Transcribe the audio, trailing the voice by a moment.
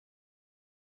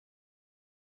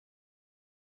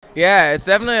Yeah, it's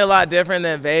definitely a lot different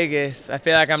than Vegas. I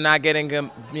feel like I'm not getting,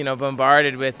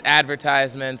 bombarded with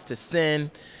advertisements to sin.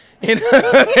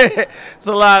 It's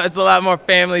a lot more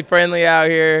family friendly out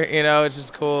here. Which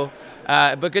is cool.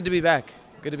 But good to be back.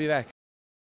 Good to be back.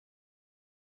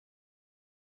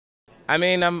 I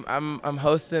mean, I'm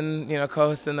hosting,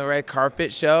 co-hosting the red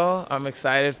carpet show. I'm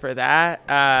excited for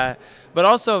that. But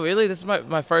also, really, this is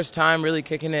my first time really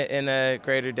kicking it in the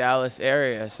greater Dallas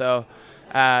area. So,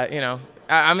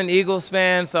 I'm an Eagles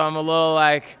fan, so I'm a little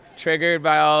like triggered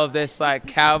by all of this like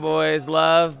Cowboys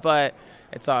love, but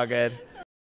it's all good.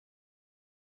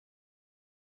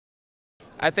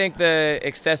 I think the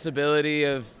accessibility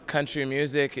of country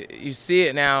music, you see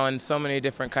it now in so many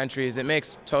different countries. It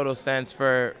makes total sense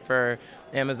for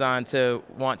Amazon to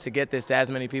want to get this to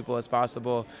as many people as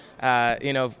possible.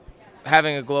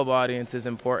 Having a global audience is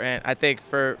important. I think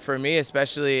for me,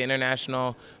 especially,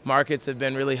 international markets have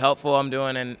been really helpful. I'm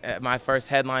doing my first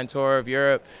headline tour of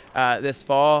Europe this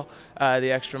fall,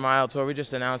 the Extra Mile tour. We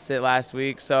just announced it last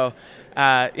week. So,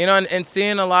 and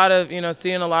seeing a lot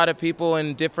of people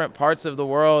in different parts of the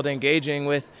world engaging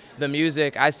with the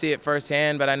music. I see it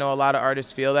firsthand, but I know a lot of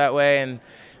artists feel that way,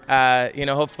 and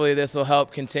hopefully this will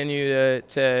help continue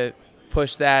to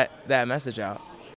push that message out.